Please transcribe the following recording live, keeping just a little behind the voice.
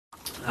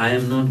I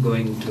am not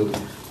going to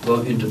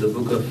go into the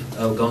book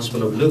of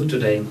Gospel of Luke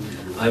today.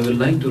 I would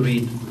like to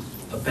read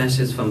a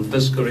passage from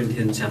 1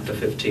 Corinthians chapter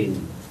 15.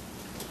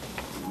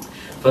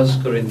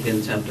 1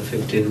 Corinthians chapter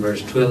 15,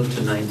 verse 12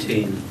 to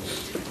 19.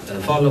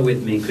 Follow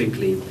with me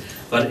quickly.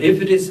 But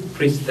if it is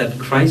preached that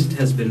Christ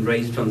has been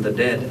raised from the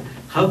dead,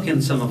 how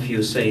can some of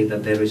you say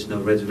that there is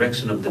no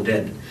resurrection of the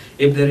dead?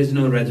 If there is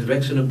no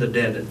resurrection of the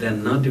dead,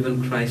 then not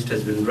even Christ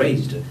has been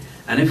raised.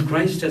 And if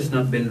Christ has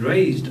not been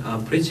raised,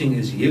 our preaching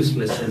is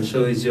useless, and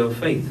so is your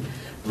faith.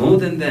 More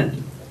than that,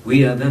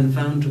 we are then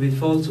found to be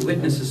false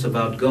witnesses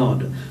about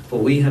God, for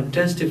we have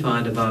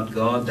testified about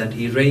God that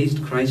he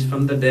raised Christ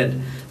from the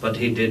dead, but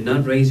he did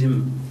not raise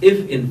him,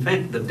 if in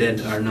fact the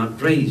dead are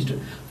not raised.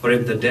 For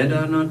if the dead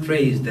are not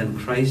raised, then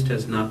Christ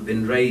has not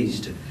been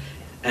raised.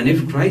 And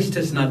if Christ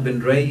has not been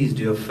raised,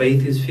 your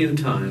faith is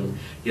futile.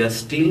 You are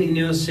still in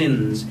your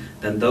sins.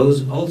 Then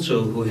those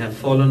also who have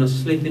fallen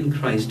asleep in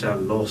Christ are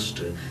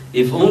lost.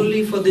 If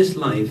only for this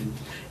life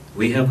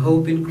we have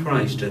hope in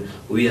Christ,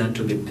 we are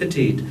to be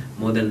pitied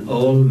more than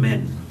all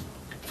men.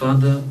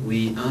 Father,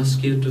 we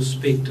ask you to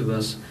speak to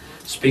us.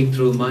 Speak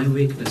through my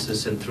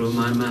weaknesses and through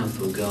my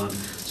mouth, O God,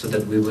 so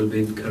that we will be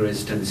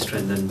encouraged and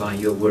strengthened by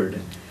your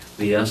word.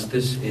 We ask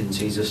this in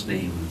Jesus'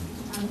 name.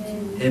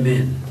 Amen.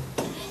 Amen.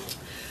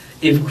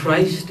 If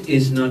Christ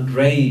is not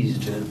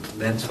raised,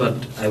 that's what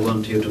I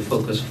want you to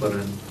focus for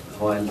a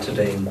while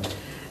today,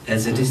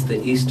 as it is the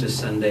Easter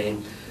Sunday.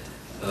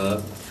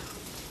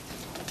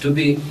 To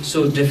be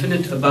so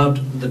definite about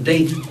the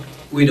date,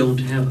 we don't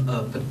have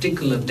a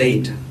particular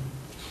date.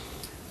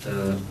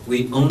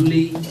 We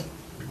only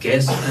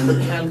guess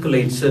and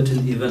calculate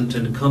certain event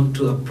and come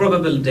to a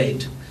probable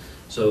date.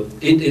 So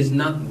it is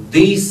not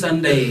the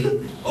Sunday,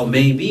 or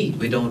maybe,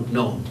 we don't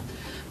know.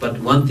 But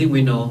one thing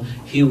we know,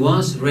 he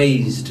was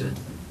raised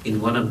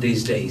in one of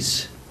these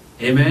days.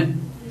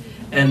 Amen?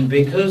 And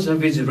because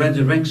of his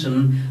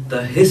resurrection,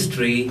 the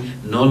history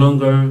no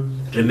longer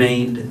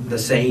remained the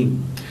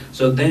same.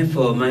 So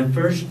therefore, my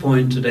first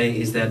point today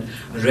is that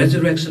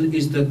resurrection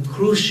is the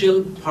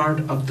crucial part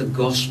of the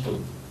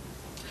gospel.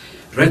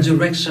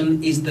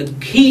 Resurrection is the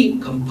key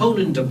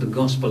component of the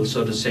gospel,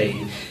 so to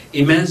say.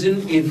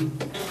 Imagine if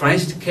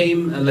Christ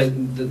came,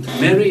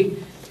 Mary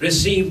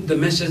received the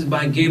message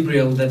by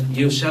Gabriel that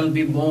you shall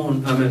be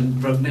born,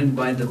 pregnant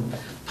by the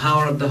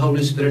power of the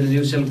Holy Spirit, and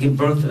you shall give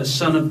birth a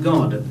son of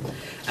God.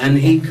 And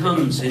he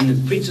comes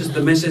and preaches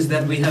the message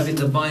that we have in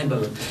the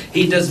Bible.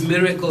 He does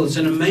miracles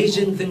and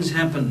amazing things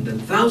happen,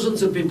 and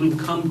thousands of people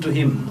come to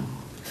him.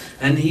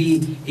 And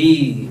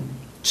he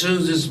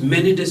chooses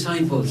many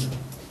disciples.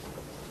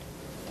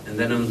 And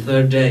then on the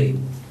third day,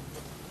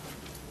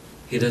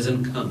 he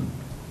doesn't come.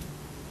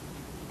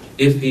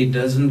 If he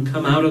doesn't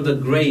come out of the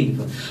grave,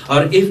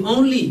 or if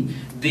only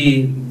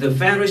the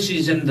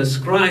Pharisees and the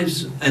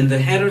scribes and the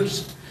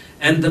Herods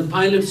and the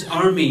Pilate's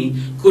army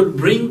could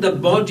bring the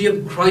body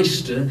of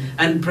Christ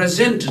and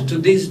present to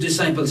these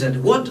disciples,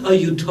 and what are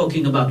you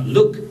talking about?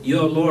 Look,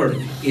 your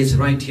Lord is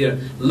right here.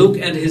 Look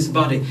at his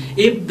body.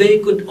 If they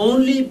could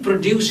only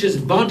produce his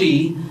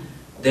body,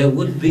 there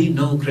would be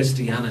no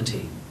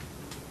Christianity.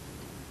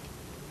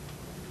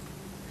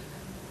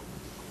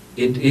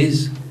 It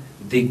is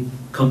the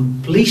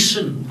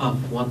completion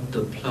of what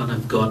the plan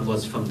of God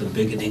was from the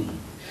beginning.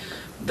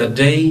 The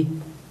day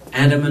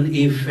Adam and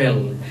Eve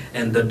fell,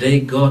 and the day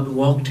God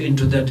walked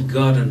into that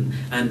garden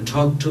and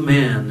talked to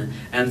man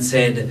and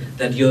said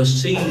that your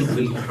seed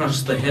will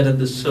crush the head of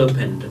the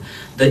serpent,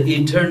 the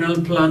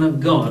eternal plan of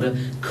God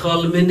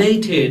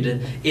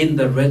culminated in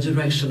the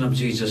resurrection of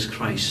Jesus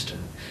Christ.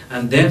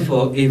 And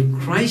therefore, if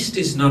Christ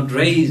is not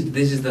raised,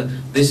 this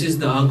is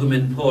the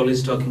argument Paul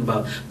is talking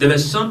about. There were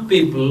some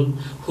people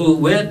who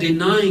were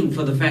denying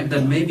for the fact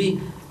that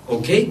maybe,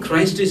 okay,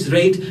 Christ is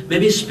raised,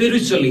 maybe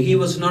spiritually, he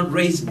was not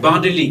raised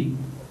bodily.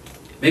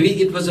 Maybe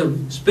it was a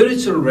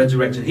spiritual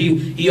resurrection.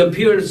 He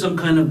appeared as some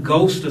kind of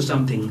ghost or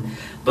something.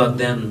 But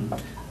then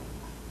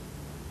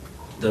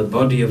the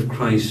body of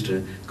Christ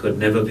could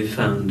never be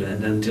found.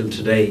 And until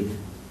today,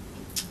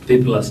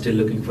 people are still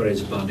looking for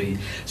his body.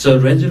 So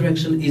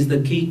resurrection is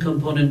the key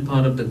component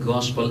part of the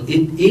gospel.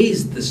 It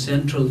is the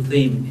central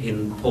theme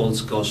in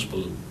Paul's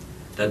gospel.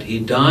 That he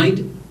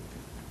died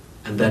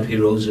and that he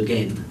rose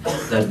again.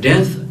 The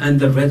death and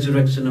the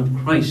resurrection of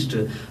Christ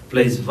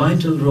plays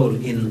vital role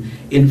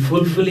in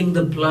fulfilling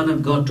the plan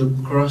of God to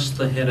crush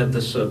the head of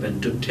the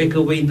serpent, to take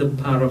away the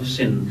power of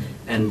sin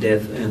and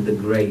death and the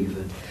grave.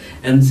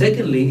 And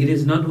secondly, it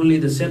is not only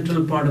the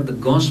central part of the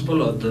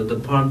gospel or the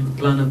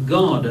plan of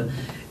God,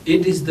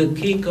 it is the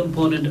key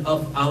component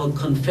of our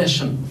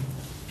confession.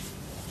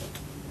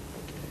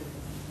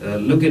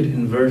 Look at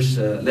in verse,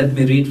 let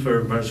me read for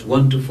verse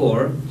 1 to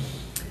 4.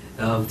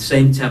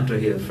 Same chapter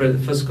here,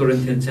 1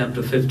 Corinthians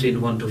chapter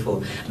 15, 1 to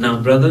 4.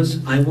 Now, brothers,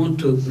 I want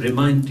to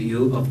remind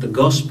you of the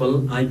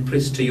gospel I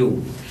preached to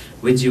you,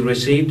 which you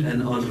received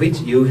and on which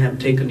you have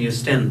taken your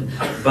stand.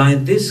 By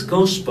this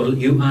gospel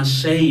you are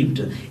saved,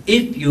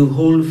 if you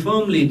hold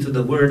firmly to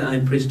the word I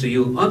preached to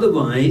you.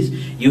 Otherwise,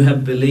 you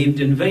have believed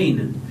in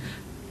vain.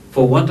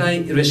 For what I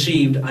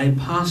received, I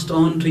passed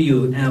on to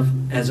you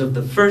as of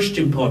the first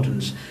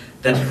importance,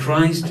 that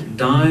Christ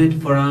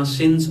died for our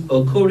sins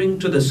according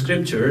to the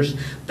Scriptures,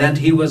 that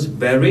he was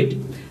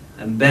buried,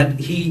 and that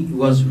he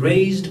was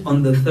raised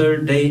on the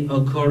third day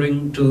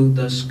according to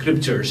the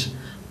Scriptures.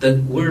 The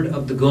word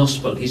of the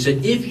gospel. He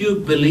said, if you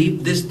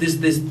believe this,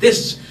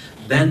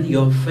 then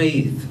your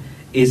faith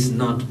is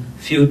not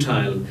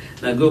futile.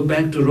 Now go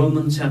back to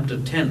Romans chapter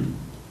 10,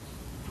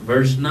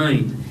 verse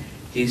 9.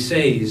 He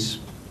says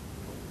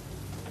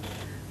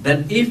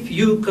that if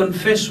you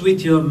confess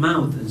with your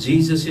mouth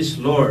Jesus is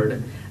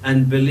Lord,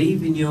 and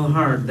believe in your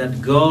heart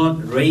that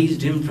God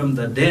raised him from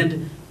the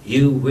dead,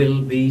 you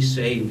will be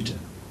saved.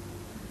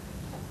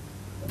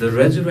 The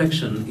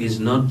resurrection is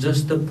not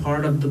just the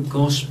part of the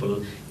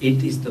gospel,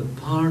 it is the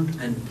part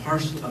and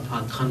parcel of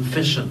our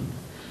confession.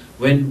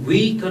 When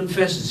we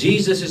confess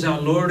Jesus is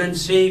our Lord and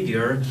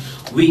Savior,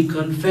 we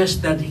confess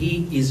that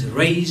he is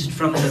raised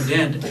from the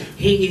dead.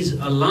 He is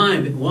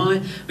alive.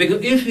 Why?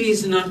 Because if he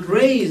is not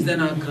raised, then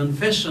our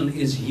confession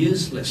is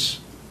useless.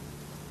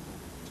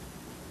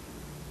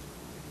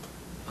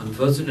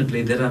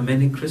 Unfortunately, there are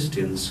many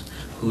Christians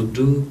who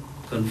do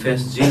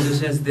confess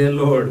Jesus as their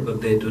Lord,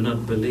 but they do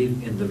not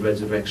believe in the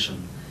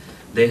resurrection.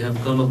 They have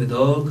come up with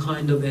all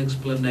kind of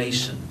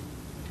explanation.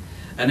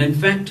 And in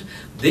fact,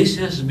 this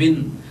has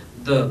been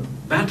the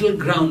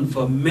battleground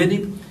for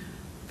many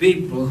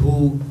people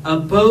who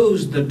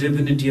oppose the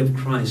divinity of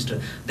Christ.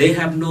 They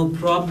have no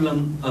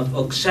problem of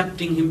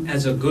accepting him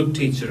as a good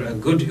teacher, a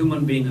good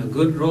human being, a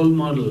good role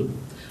model,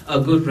 a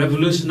good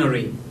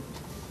revolutionary.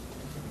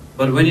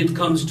 But when it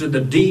comes to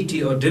the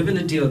deity or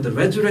divinity of the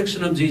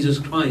resurrection of Jesus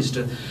Christ,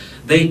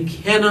 they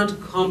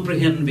cannot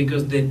comprehend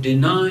because they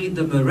deny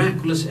the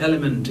miraculous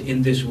element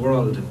in this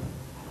world.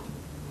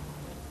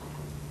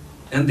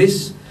 And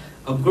this,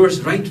 of course,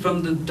 right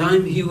from the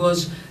time he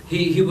was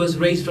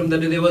raised from the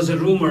dead, there was a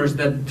rumors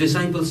that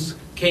disciples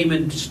came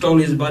and stole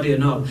his body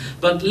and all.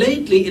 But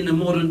lately, in the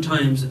modern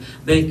times,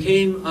 there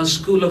came a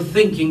school of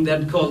thinking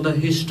that called the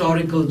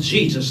historical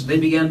Jesus. They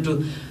began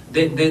to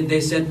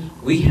They said,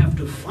 we have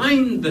to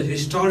find the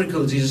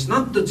historical Jesus,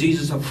 not the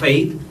Jesus of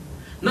faith,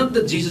 not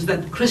the Jesus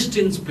that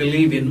Christians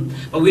believe in,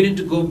 but we need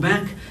to go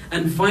back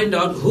and find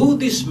out who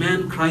this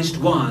man Christ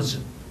was.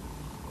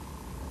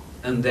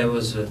 And there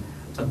was a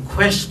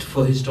quest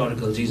for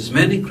historical Jesus.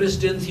 Many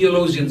Christian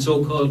theologians,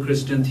 so-called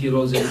Christian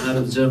theologians out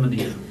of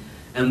Germany,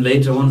 and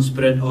later on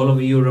spread all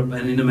over Europe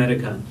and in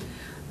America,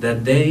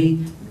 that they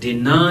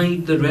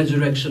denied the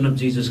resurrection of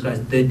Jesus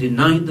Christ. They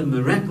denied the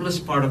miraculous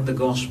part of the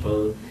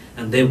gospel,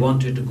 and they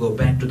wanted to go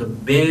back to the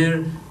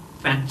bare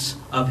facts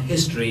of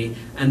history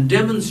and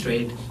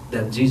demonstrate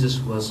that Jesus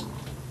was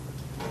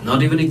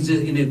not even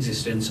in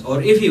existence,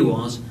 or if he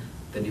was,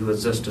 then he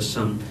was just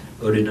some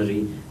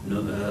ordinary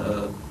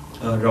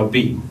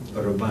rabbi.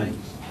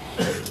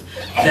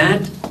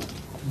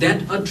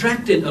 That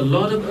attracted a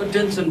lot of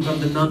attention from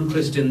the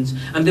non-Christians,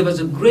 and there was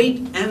a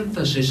great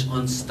emphasis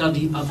on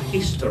study of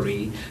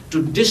history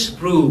to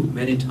disprove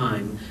many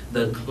times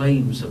the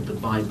claims of the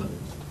Bible.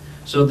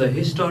 So the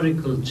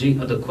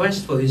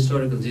quest for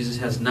historical Jesus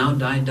has now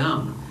died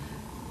down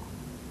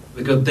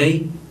because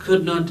they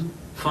could not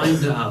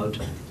find out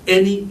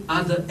any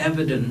other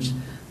evidence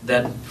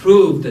that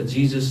proved that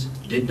Jesus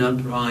did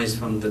not rise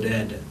from the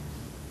dead.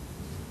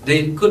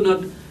 They could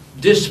not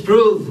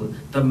disprove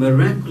the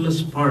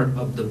miraculous part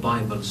of the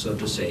Bible, so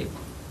to say.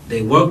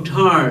 They worked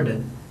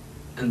hard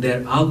and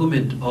their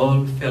argument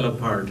all fell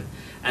apart.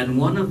 And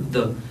one of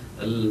the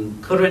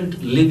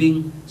current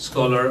living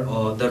scholar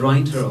or the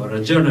writer or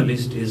a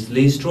journalist is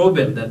Lee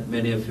Strobel, that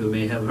many of you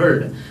may have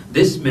heard.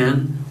 This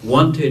man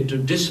wanted to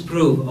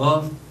disprove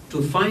or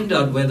to find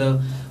out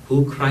whether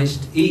who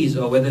Christ is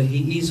or whether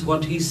he is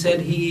what he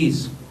said he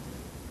is.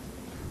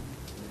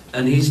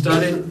 And he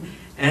started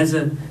as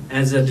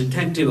a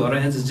detective or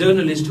as a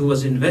journalist who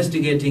was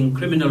investigating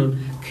criminal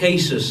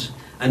cases,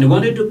 and he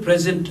wanted to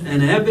present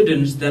an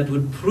evidence that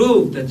would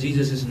prove that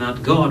Jesus is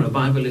not God, or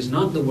Bible is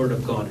not the Word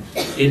of God.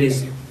 It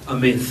is a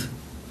myth.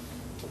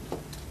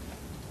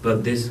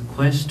 But this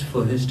quest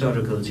for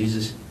historical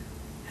Jesus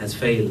has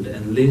failed,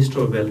 and Lee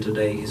Strobel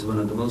today is one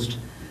of the most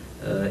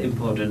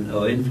important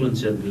or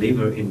influential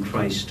believer in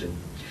Christ.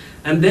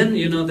 And then,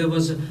 there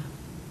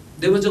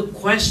was a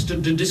quest to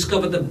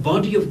discover the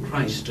body of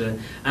Christ,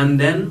 and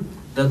then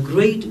the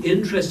great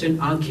interest in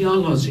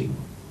archaeology.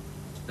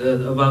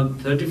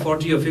 About 30,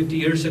 40 or 50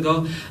 years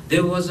ago,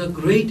 there was a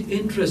great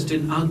interest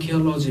in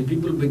archaeology.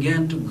 People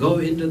began to go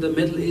into the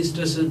Middle East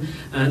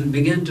and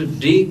began to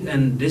dig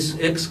and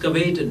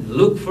excavate and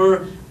look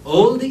for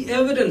all the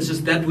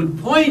evidences that would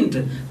point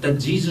that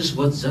Jesus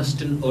was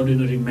just an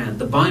ordinary man.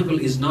 The Bible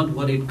is not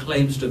what it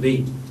claims to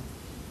be.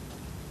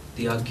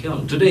 The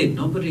archaeology. Today,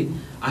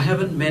 I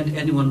haven't met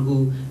anyone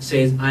who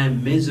says, I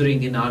am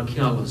majoring in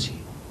archaeology.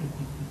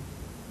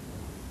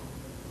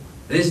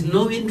 There's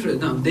no interest.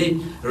 Now,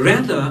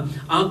 rather,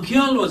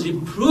 archaeology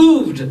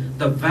proved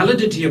the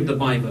validity of the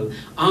Bible.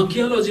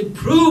 Archaeology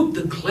proved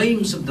the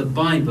claims of the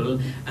Bible,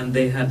 and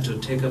they had to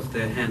take off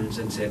their hands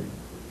and say,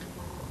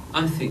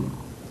 I think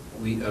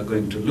we are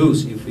going to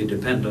lose if we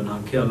depend on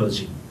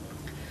archaeology.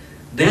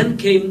 Then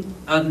came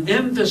an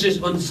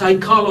emphasis on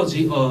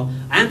psychology or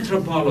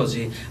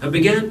anthropology. I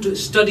began to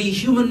study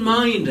human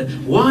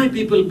mind, why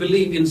people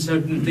believe in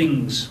certain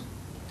things.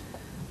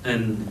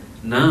 And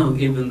now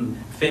even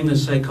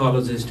famous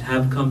psychologists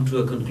have come to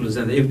a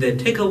conclusion that if they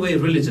take away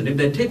religion, if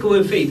they take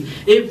away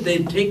faith, if they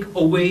take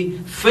away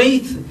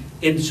faith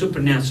in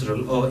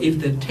supernatural, or if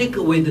they take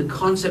away the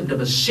concept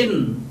of a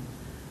sin,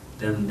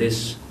 then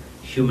this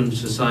human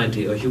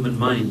society or human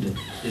mind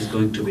is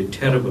going to be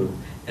terrible,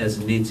 as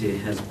Nietzsche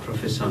has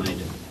prophesied,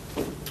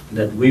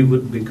 that we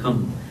would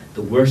become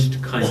the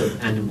worst kind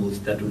of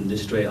animals that will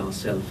destroy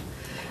ourselves.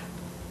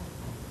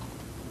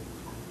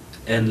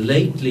 And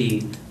lately,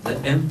 the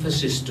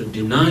emphasis to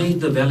deny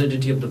the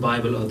validity of the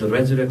Bible or the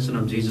resurrection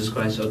of Jesus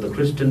Christ or the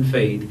Christian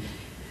faith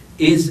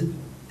is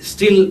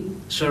still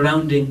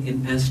surrounding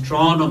in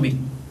astronomy.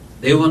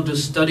 They want to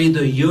study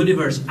the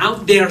universe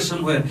out there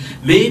somewhere.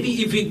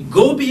 Maybe if we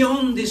go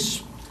beyond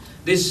this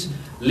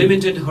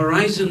limited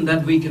horizon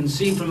that we can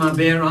see from our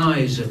bare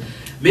eyes,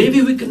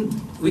 maybe we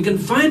can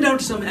find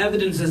out some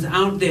evidences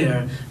out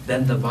there,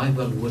 then the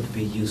Bible would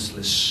be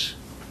useless.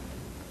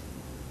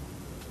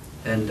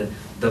 And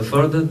the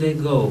further they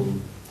go,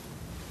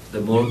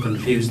 the more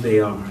confused they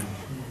are.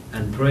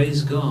 And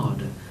praise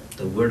God,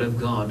 the Word of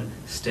God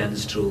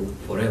stands true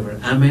forever.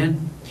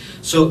 Amen.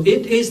 So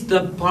it is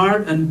the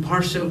part and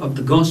parcel of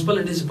the gospel.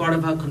 It is part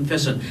of our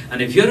confession.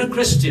 And if you're a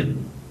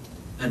Christian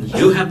and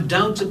you have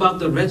doubts about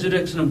the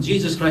resurrection of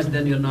Jesus Christ,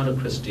 then you're not a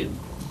Christian.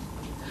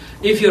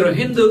 If you're a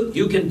Hindu,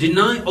 you can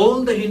deny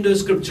all the Hindu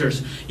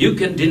scriptures. You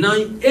can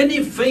deny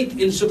any faith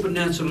in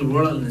supernatural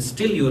world and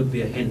still you would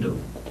be a Hindu.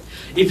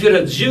 If you're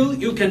a Jew,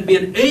 you can be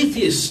an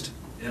atheist,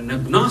 an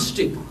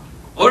agnostic,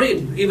 or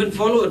even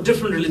follow a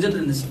different religion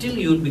and still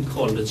you will be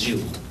called a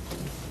Jew.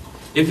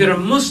 If you're a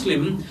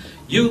Muslim,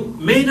 you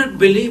may not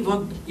believe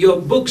what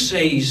your book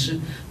says,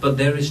 but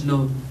there is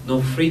no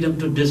freedom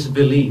to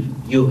disbelieve.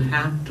 You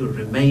have to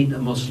remain a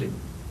Muslim.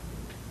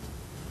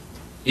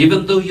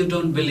 Even though you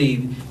don't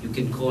believe, you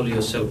can call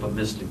yourself a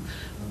Muslim.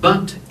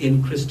 But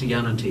in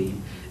Christianity,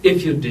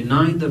 if you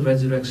deny the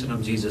resurrection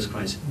of Jesus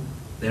Christ,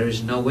 there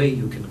is no way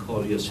you can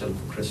call yourself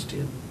a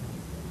Christian.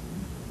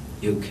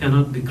 You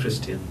cannot be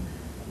Christian.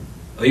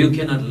 Or you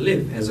cannot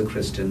live as a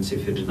Christian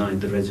if you deny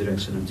the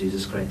resurrection of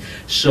Jesus Christ.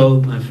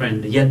 So, my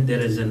friend, yet there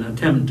is an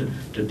attempt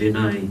to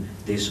deny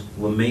this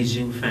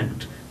amazing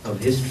fact of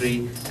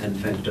history and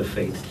fact of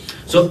faith.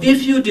 So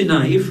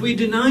if we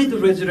deny the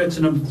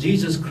resurrection of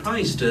Jesus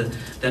Christ,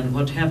 then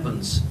what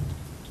happens?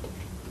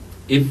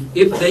 If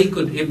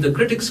the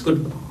critics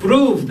could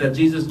prove that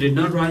Jesus did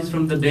not rise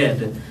from the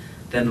dead,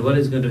 then what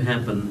is going to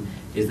happen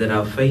is that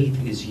our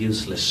faith is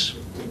useless.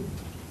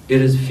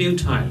 It is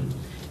futile.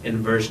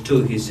 In verse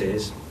 2 he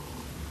says,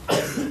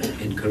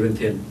 in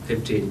Corinthians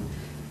 15,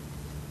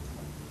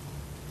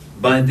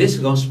 by this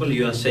gospel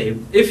you are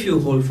saved, if you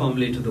hold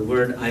firmly to the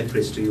word I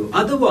preach to you.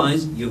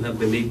 Otherwise you have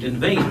believed in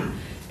vain.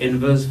 In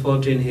verse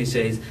 14 he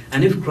says,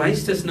 and if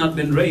Christ has not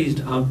been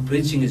raised, our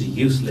preaching is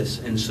useless,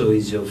 and so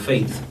is your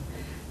faith.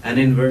 And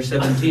in verse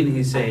 17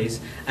 he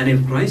says, and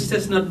if Christ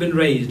has not been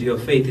raised, your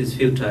faith is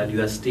futile,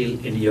 you are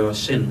still in your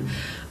sin.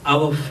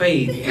 Our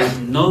faith is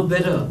no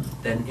better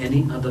than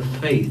any other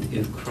faith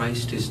if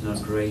Christ is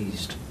not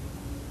raised.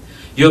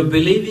 Your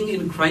believing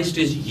in Christ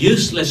is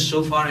useless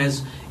so far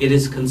as it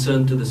is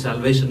concerned to the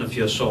salvation of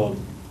your soul.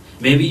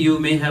 Maybe you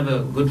may have a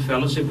good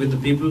fellowship with the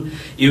people.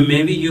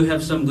 Maybe you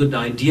have some good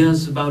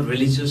ideas about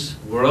religious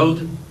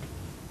world.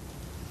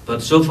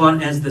 But so far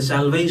as the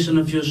salvation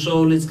of your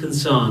soul is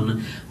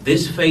concerned,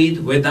 this faith,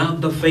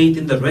 without the faith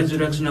in the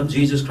resurrection of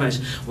Jesus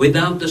Christ,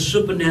 without the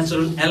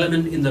supernatural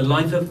element in the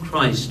life of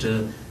Christ,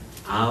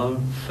 our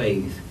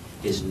faith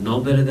is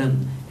no better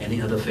than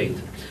any other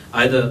faith.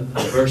 Either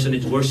a person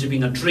is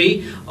worshipping a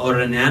tree, or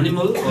an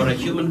animal, or a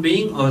human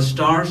being, or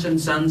stars and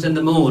suns and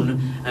the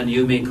moon, and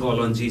you may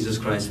call on Jesus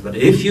Christ. But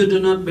if you do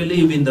not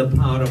believe in the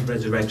power of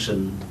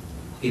resurrection,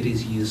 it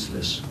is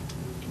useless.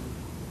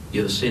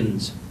 Your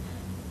sins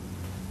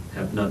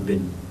have not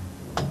been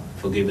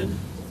forgiven.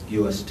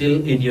 You are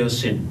still in your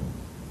sin.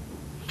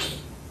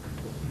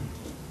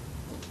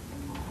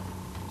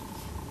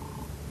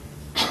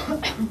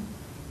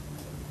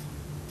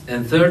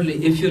 And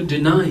thirdly, if you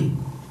deny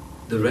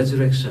the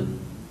resurrection,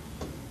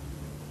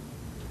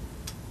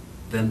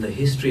 then the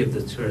history of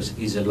the church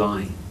is a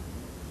lie.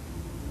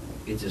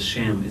 It's a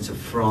sham, it's a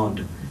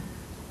fraud.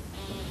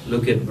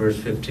 Look at verse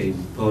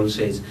 15. Paul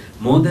says,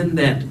 more than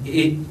that,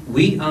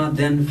 we are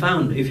then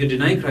found, if you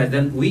deny Christ,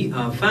 then we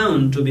are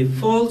found to be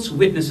false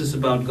witnesses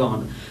about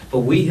God.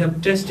 For we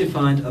have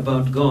testified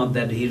about God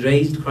that He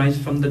raised Christ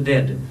from the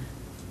dead.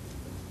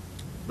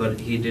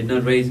 But He did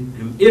not raise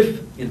Him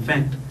if, in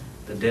fact,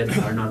 the dead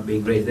are not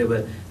being raised. There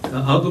were an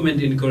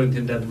argument in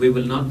Corinthians that we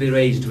will not be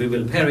raised, we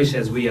will perish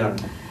as we are.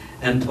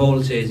 And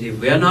Paul says, if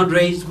we are not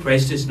raised,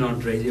 Christ is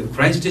not raised. If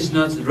Christ is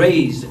not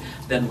raised,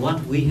 then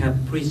what we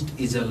have preached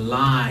is a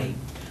lie.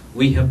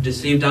 We have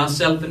deceived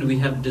ourselves and we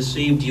have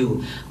deceived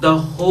you. The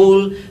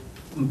whole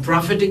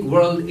prophetic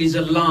world is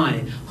a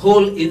lie.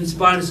 Whole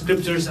inspired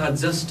scriptures are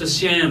just a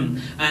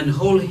sham. And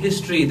whole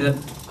history that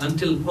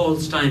until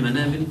Paul's time and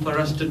even for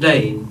us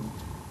today,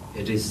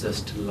 it is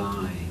just a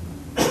lie.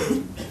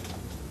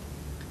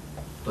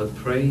 But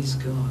praise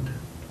God.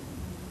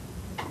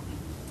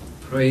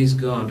 Praise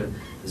God.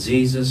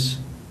 Jesus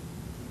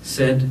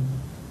said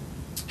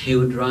he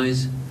would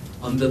rise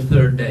on the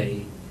third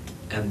day,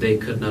 and they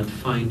could not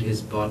find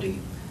his body.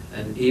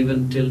 And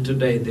even till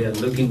today they are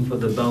looking for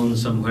the bone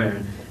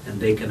somewhere, and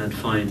they cannot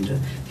find.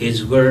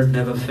 His word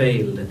never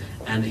failed,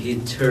 and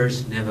his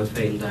church never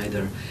failed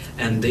either.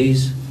 And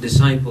these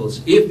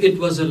disciples, if it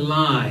was a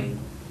lie,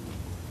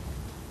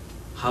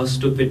 how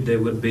stupid they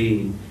would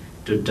be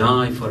to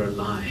die for a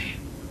lie.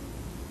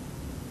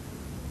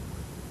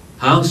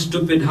 How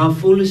stupid, how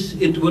foolish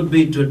it would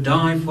be to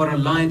die for a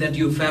lie that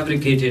you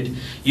fabricated.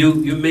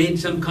 You made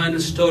some kind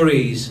of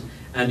stories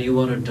and you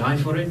want to die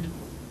for it?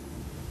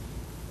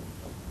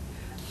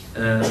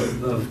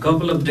 A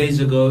couple of days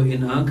ago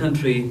in our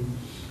country,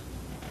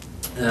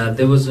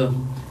 there was a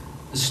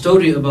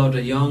story about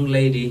a young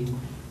lady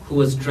who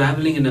was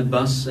traveling in a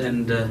bus,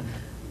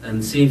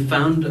 and she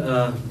found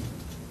a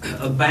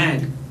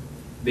bag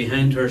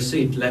behind her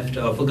seat, left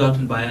or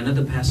forgotten by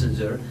another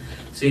passenger.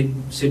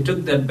 She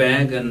took that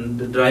bag, and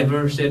the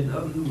driver said,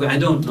 I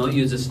don't know,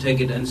 you just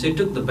take it. And she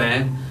took the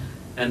bag,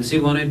 and she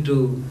wanted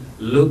to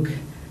look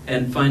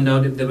and find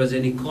out if there was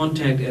any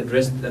contact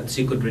address that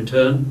she could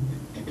return.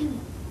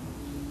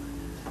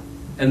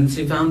 And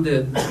she found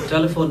the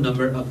telephone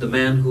number of the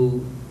man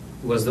who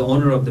was the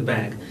owner of the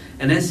bag.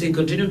 And as she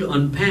continued to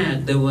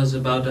unpack, there was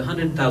about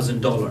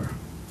 $100,000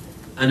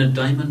 and a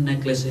diamond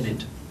necklace in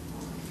it.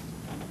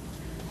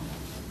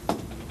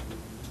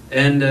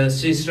 And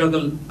she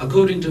struggled,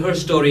 according to her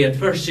story, at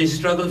first she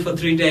struggled for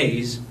 3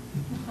 days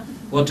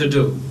what to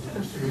do.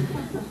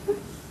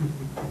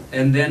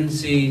 And then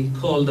she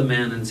called the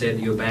man and said,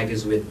 your bag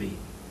is with me.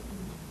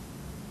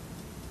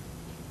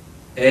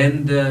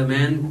 And the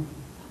man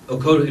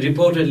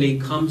reportedly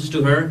comes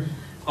to her,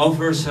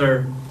 offers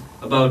her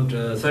about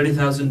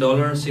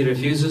 $30,000. She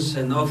refuses,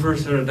 and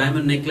offers her a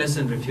diamond necklace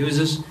and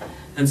refuses.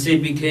 And she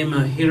became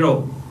a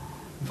hero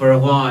for a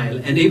while.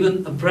 And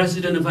even a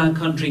president of our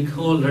country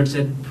called her and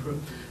said,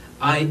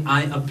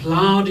 I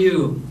applaud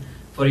you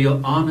for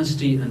your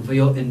honesty and for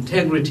your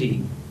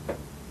integrity.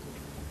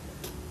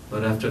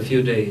 But after a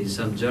few days,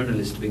 some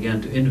journalists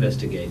began to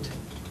investigate,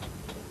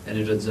 and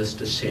it was just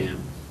a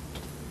sham.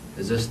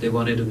 It's just they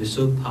wanted to be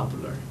so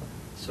popular,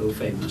 so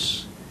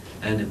famous,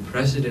 and in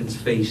presidents'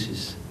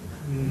 faces.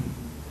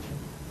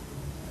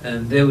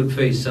 And they would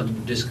face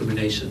some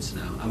discriminations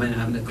now. I mean,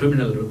 a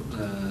criminal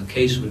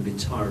case will be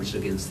charged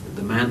against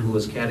the man who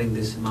was carrying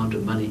this amount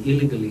of money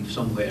illegally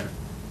somewhere.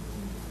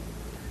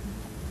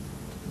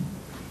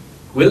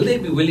 Will they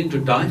be willing to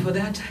die for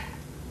that?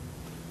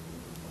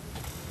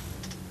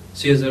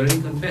 She has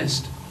already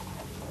confessed.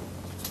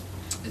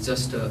 It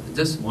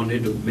just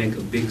wanted to make a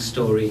big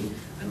story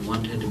and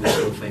wanted to be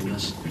so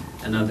famous,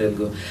 and now they'll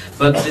go.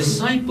 But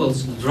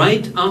disciples,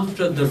 right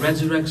after the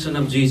resurrection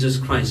of Jesus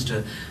Christ,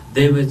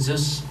 they were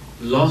just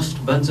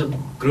lost bunch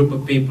of group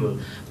of people.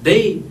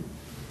 They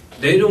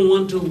don't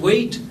want to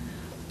wait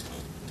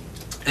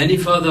any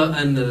further,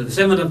 and the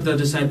 7 of the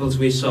disciples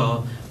we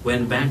saw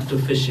went back to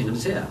fishing and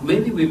said,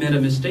 maybe we made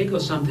a mistake or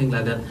something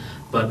like that.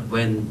 But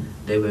when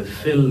they were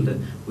filled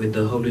with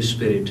the Holy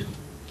Spirit,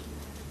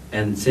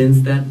 and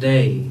since that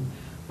day,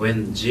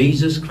 when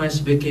Jesus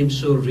Christ became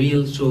so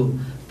real, so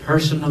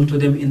personal to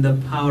them in the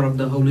power of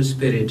the Holy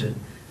Spirit,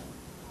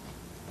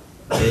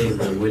 they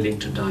were willing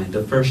to die.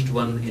 The first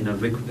one,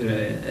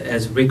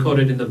 as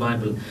recorded in the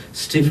Bible,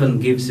 Stephen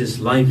gives his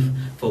life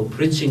for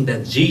preaching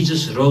that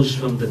Jesus rose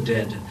from the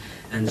dead.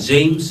 And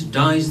James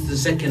dies the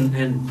second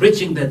and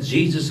preaching that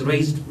Jesus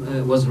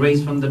was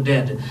raised from the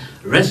dead.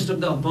 Rest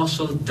of the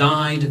apostles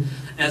died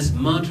as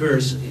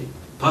martyrs,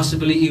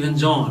 possibly even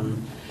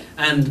John,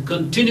 and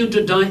continue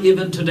to die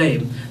even today.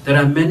 There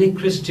are many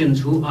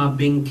Christians who are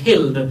being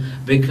killed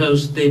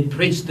because they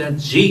preach that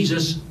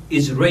Jesus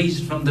is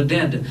raised from the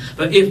dead.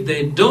 But if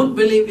they don't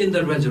believe in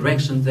the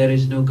resurrection, there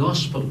is no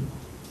gospel.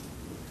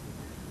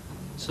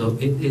 So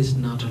it is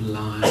not a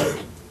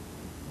lie.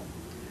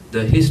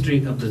 The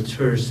history of the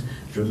church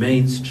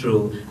remains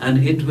true,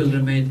 and it will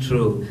remain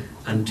true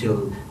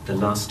until the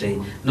last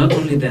day. Not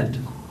only that,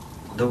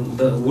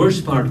 the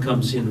worst part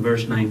comes in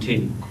verse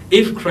 19.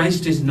 If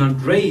Christ is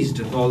not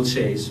raised, Paul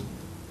says,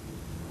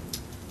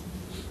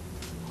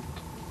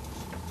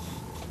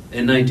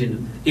 in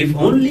 19, if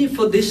only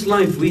for this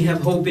life we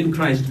have hope in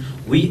Christ,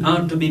 we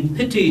are to be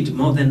pitied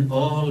more than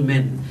all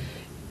men.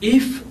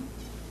 If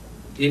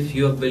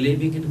you are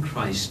believing in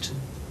Christ,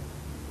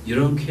 you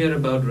don't care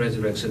about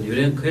resurrection, you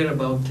don't care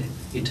about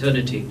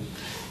eternity,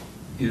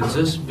 you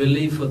just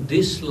believe for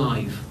this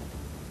life.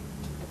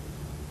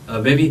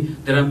 Maybe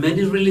there are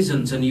many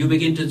religions and you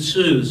begin to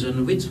choose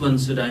and which one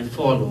should I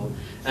follow.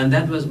 And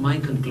that was my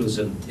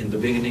conclusion in the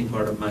beginning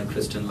part of my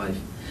Christian life.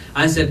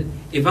 I said,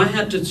 if I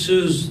had to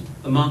choose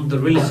among the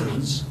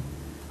religions,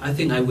 I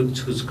think I would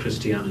choose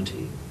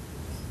Christianity.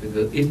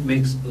 because it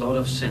makes a lot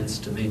of sense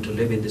to me to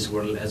live in this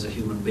world as a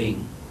human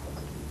being.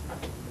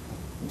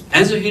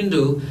 As a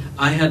Hindu,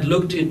 I had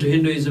looked into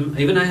Hinduism,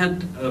 even I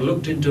had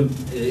looked into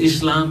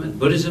Islam, and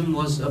Buddhism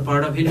was a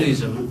part of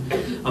Hinduism.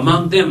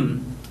 Among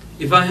them,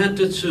 if I had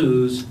to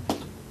choose,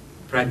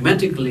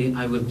 pragmatically,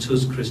 I would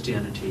choose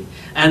Christianity.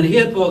 And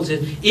here Paul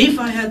says, if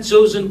I had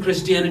chosen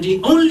Christianity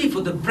only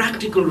for the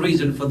practical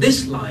reason for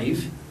this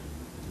life,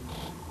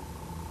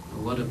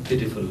 what a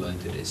pitiful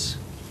life it is.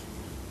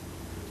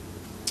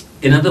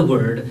 In other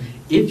words,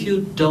 if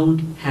you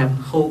don't have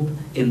hope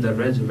in the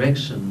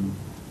resurrection,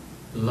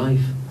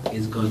 life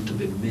is going to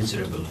be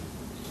miserable.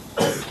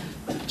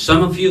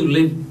 Some of you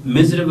live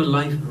miserable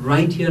life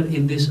right here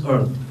in this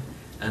earth,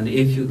 and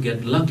if you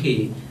get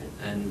lucky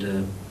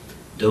and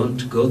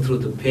don't go through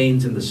the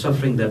pains and the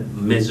suffering that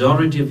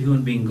majority of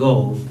human beings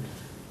go,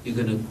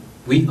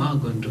 we are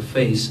going to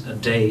face a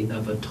day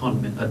of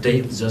atonement, a day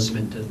of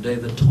judgment, a day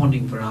of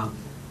atoning for our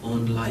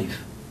own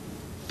life.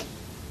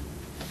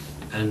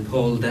 And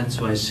Paul, that's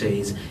why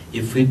says,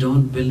 if we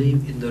don't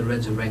believe in the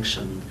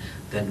resurrection,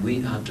 then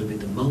we are to be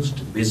the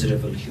most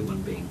miserable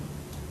human being.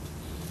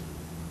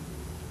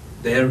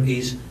 There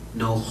is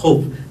no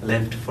hope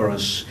left for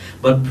us.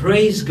 But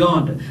praise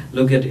God,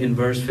 look at in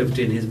verse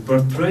 15,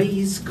 but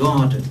praise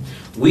God,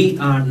 we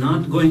are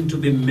not going to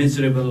be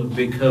miserable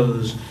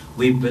because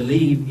we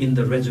believe in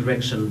the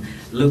resurrection.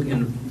 Look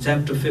in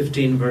chapter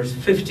 15, verse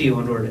 50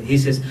 onward. He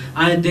says,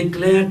 I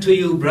declare to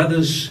you,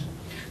 brothers,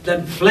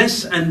 that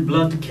flesh and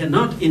blood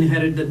cannot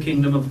inherit the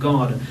kingdom of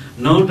God,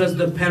 nor does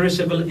the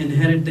perishable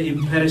inherit the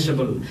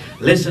imperishable.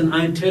 Listen,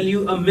 I tell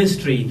you a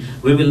mystery.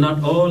 We will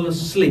not all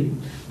sleep,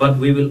 but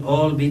we will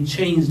all be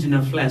changed in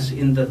a flash,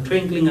 in the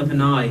twinkling of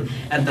an eye,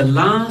 at the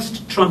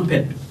last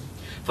trumpet.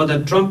 For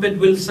the trumpet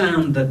will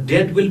sound, the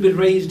dead will be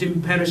raised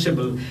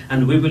imperishable,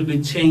 and we will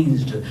be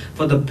changed.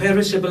 For the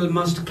perishable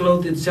must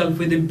clothe itself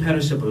with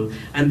imperishable,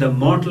 and the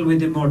mortal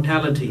with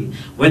immortality.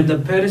 When the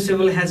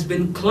perishable has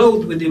been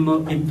clothed with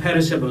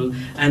imperishable,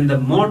 and the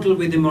mortal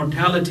with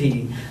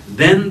immortality,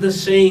 then the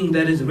saying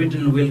that is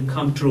written will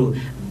come true.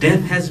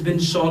 Death has been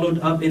swallowed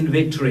up in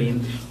victory.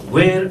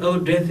 Where, O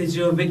death, is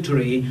your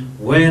victory?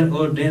 Where,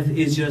 O death,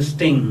 is your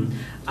sting?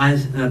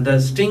 The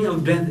sting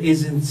of death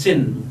is in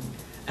sin,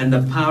 and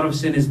the power of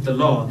sin is the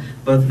law.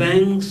 But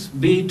thanks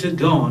be to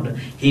God,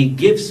 He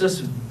gives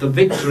us the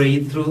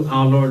victory through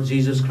our Lord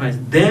Jesus Christ.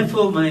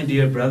 Therefore, my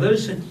dear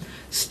brothers,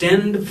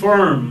 stand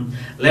firm.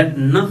 Let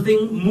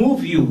nothing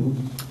move you.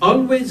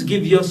 Always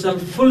give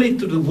yourself fully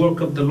to the work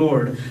of the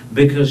Lord,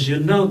 because you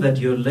know that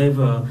your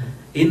labor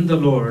in the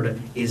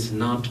Lord is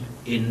not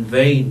in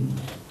vain.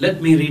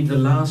 Let me read the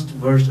last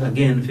verse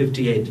again,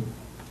 58.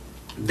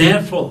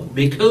 Therefore,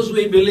 because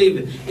we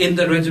believe in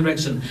the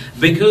resurrection,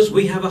 because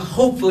we have a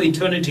hope for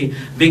eternity,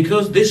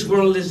 because this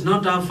world is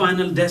not our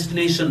final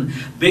destination,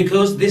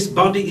 because this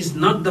body is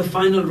not the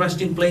final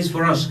resting place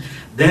for us,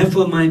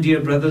 therefore, my dear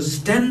brothers,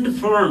 stand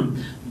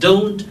firm.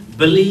 Don't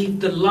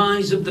believe the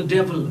lies of the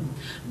devil.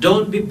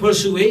 Don't be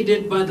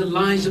persuaded by the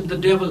lies of the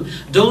devil.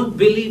 Don't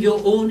believe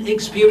your own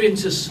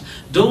experiences.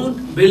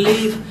 Don't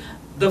believe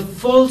the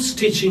false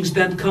teachings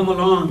that come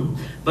along,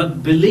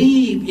 but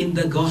believe in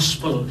the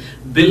gospel,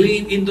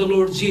 believe in the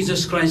Lord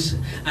Jesus Christ,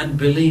 and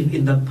believe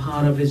in the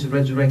power of His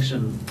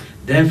resurrection.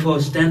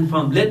 Therefore stand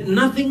firm. Let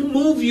nothing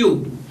move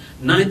you,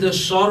 neither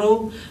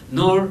sorrow,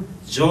 nor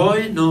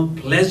joy, nor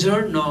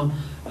pleasure, nor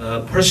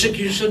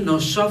persecution,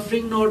 nor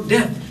suffering, nor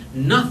death.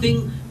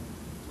 Nothing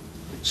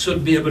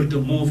should be able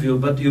to move you,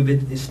 but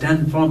you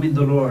stand firm in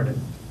the Lord.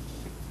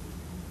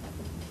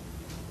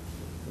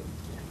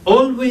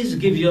 Always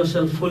give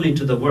yourself fully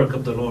to the work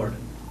of the Lord.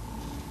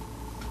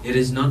 It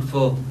is not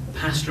for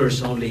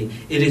pastors only.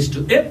 It is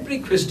to every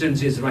Christian,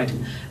 he is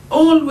writing.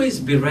 Always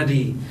be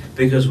ready,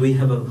 because we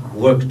have a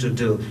work to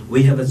do.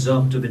 We have a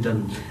job to be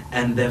done.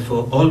 And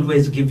therefore,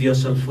 always give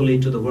yourself fully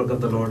to the work of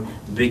the Lord,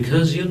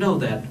 because you know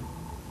that.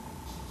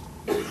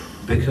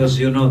 Because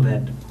you know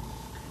that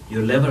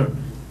your labor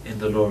in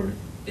the Lord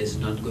is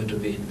not going to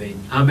be in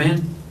vain.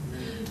 Amen.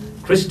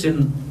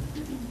 Christian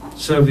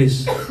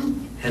service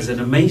has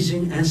an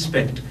amazing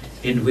aspect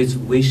in which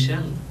we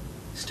shall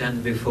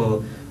stand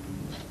before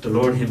the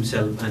Lord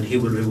Himself, and He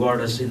will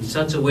reward us in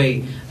such a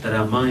way that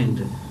our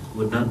mind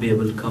would not be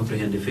able to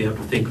comprehend if we have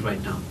to think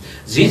right now.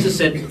 Jesus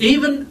said,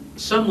 even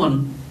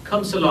someone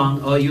comes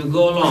along, or you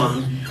go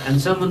along,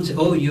 and someone says,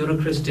 oh, you're a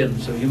Christian,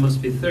 so you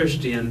must be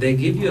thirsty, and they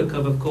give you a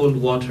cup of cold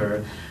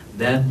water,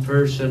 that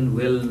person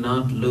will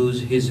not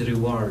lose his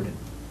reward.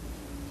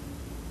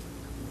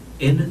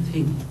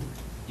 Anything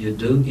you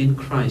do in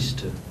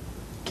Christ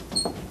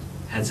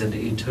has an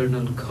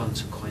eternal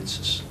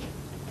consequences.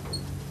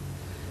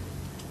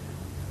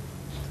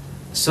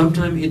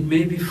 Sometimes it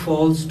may be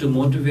false to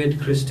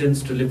motivate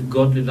Christians to live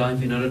godly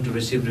life in order to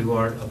receive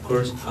reward. Of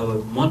course,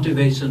 our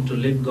motivation to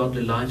live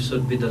godly life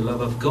should be the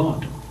love of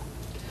God.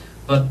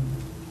 But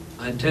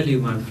I tell you,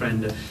 my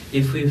friend,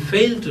 if we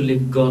fail to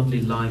live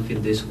godly life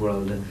in this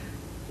world,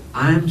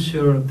 I am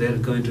sure there's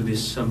going to be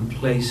some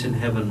place in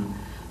heaven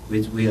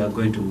which we are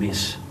going to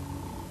miss.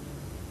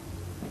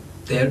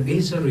 There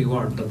is a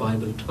reward. The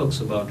Bible talks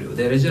about it.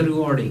 There is a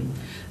rewarding.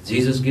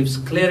 Jesus gives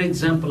clear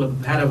example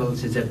of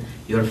parables. He said,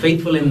 you are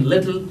faithful in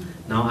little,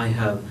 now I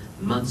have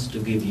much to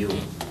give you.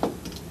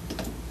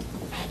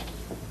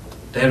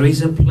 There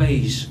is a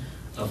place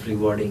of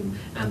rewarding,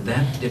 and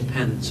that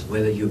depends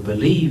whether you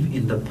believe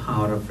in the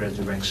power of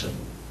resurrection,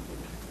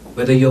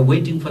 whether you're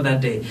waiting for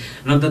that day.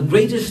 Now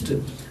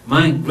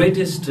my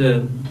greatest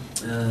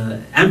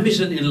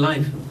ambition in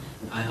life,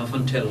 I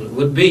often tell,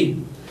 would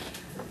be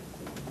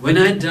when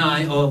I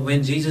die or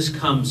when Jesus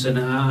comes and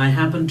I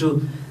happen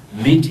to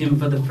meet him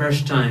for the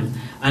first time,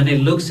 and he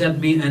looks at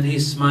me and he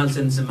smiles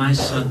and says, my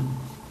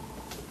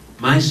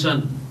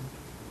son,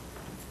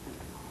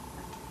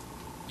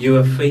 you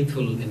are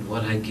faithful in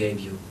what I gave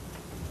you.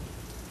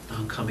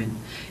 Now come in.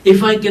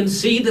 If I can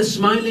see the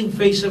smiling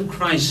face of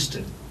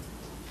Christ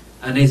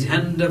and his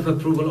hand of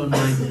approval on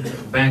my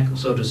back,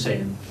 so to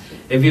say,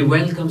 if he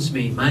welcomes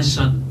me, my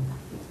son,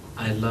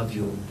 I love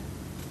you,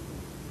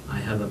 I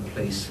have a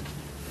place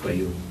for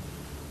you.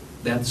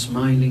 That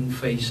smiling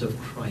face of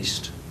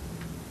Christ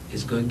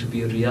is going to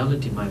be a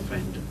reality, my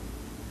friend.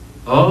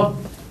 Or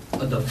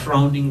the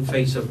frowning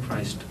face of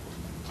Christ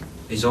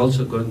is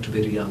also going to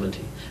be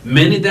reality.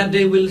 Many that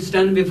day will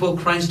stand before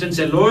Christ and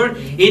say, Lord,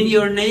 in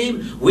your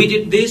name we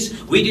did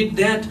this, we did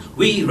that,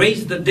 we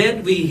raised the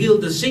dead, we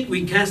healed the sick,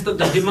 we cast out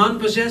the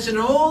demon-possessed, and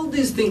all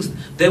these things.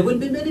 There will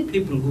be many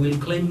people who will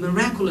claim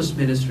miraculous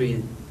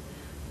ministry.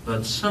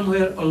 But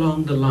somewhere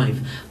along the life,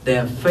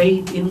 their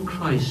faith in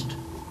Christ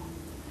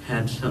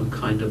had some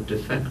kind of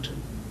defect.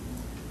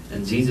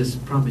 And Jesus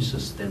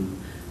promises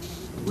them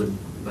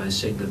by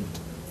saying that,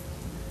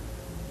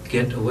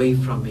 get away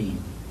from me.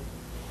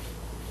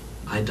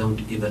 I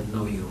don't even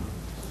know you.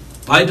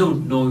 I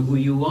don't know who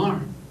you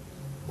are.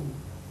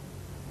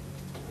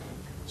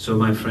 So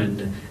my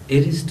friend,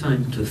 it is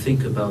time to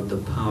think about the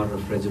power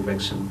of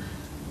resurrection,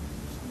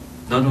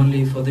 not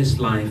only for this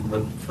life,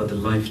 but for the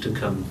life to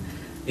come.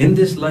 In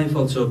this life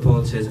also,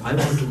 Paul says, I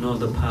want to know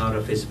the power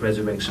of his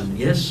resurrection.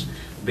 Yes,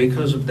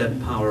 because of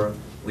that power,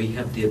 we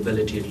have the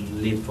ability to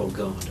live for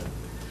God.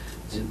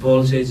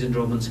 Paul says in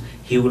Romans,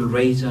 he will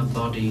raise our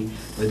body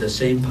with the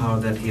same power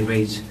that he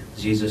raised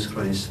Jesus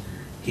Christ.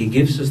 He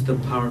gives us the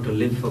power to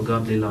live for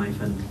godly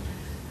life,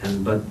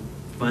 but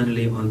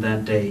finally on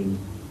that day,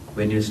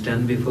 when you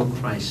stand before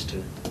Christ,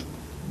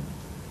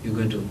 you're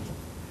going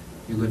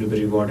to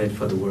be rewarded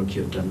for the work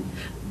you've done.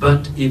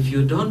 But if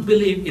you don't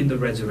believe in the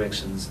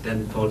resurrections,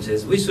 then Paul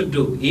says we should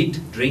eat,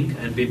 drink,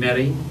 and be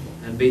merry,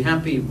 and be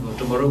happy. For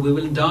tomorrow we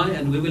will die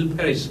and we will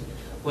perish.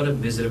 What a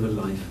miserable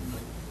life.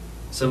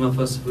 Some of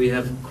us, we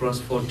have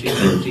crossed 40,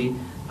 50.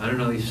 I don't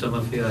know if some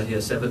of you are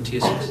here 70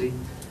 or 60.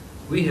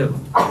 We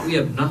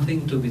have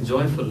nothing to be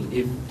joyful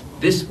if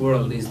this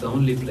world is the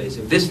only place,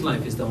 if this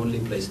life is the only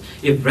place.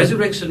 If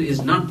resurrection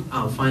is not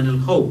our final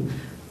hope,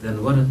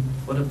 then what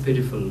a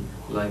pitiful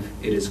life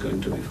it is going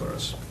to be for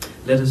us.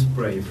 Let us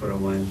pray for a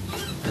while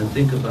and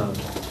think about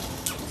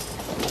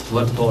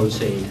what Paul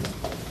said.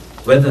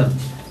 Whether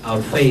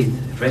our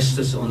faith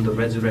rests on the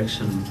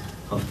resurrection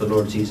of the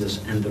Lord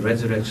Jesus and the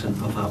resurrection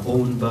of our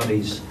own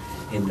bodies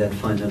in that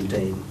final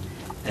day.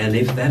 And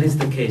if that is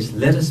the case,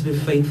 let us be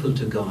faithful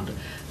to God.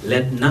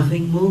 Let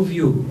nothing move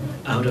you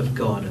out of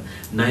God,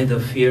 neither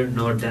fear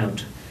nor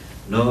doubt,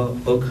 nor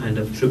all kind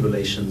of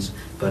tribulations,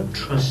 but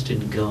trust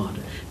in God.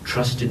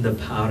 Trust in the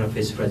power of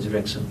his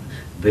resurrection.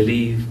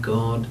 Believe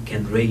God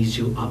can raise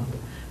you up.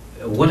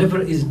 Whatever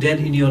is dead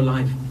in your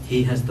life,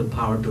 he has the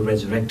power to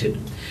resurrect it.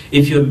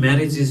 If your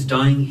marriage is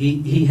dying,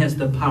 he has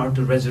the power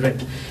to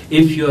resurrect.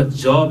 If your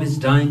job is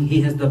dying,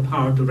 he has the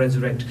power to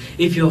resurrect.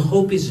 If your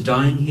hope is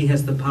dying, he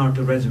has the power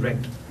to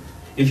resurrect.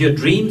 If your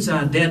dreams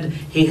are dead,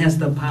 he has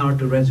the power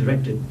to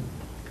resurrect it.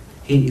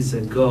 He is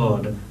a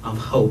God of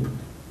hope.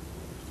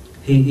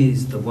 He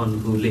is the one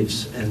who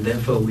lives, and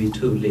therefore we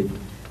too live.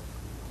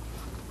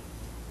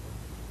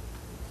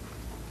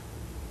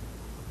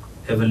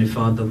 Heavenly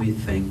Father, we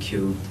thank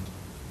you.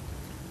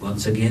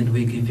 Once again,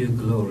 we give you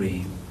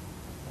glory.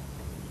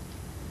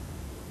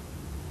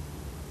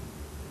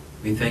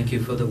 We thank you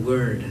for the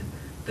word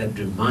that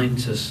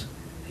reminds us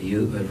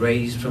you were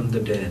raised from the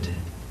dead,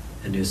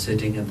 and you're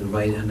sitting at the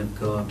right hand of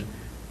God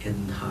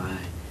in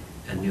high,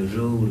 and you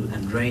rule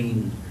and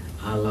reign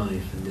our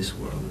life in this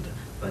world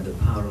by the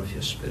power of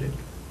your Spirit.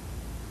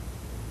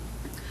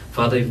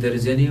 Father, if there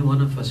is any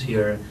one of us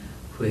here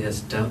who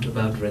has doubt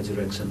about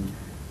resurrection,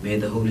 may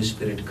the Holy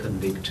Spirit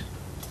convict.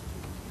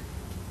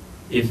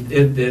 If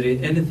there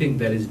is anything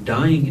that is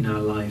dying in our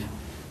life,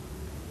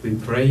 we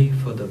pray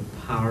for the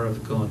power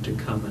of God to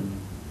come and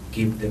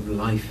give them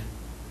life.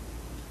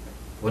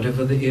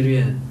 Whatever the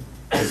area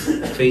is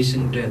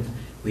facing death,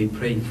 we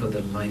pray for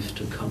the life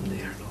to come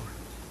there,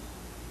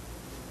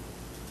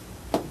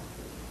 Lord.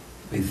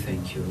 We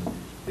thank you.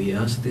 We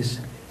ask this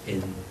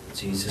in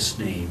Jesus'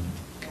 name.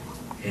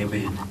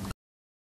 Amen.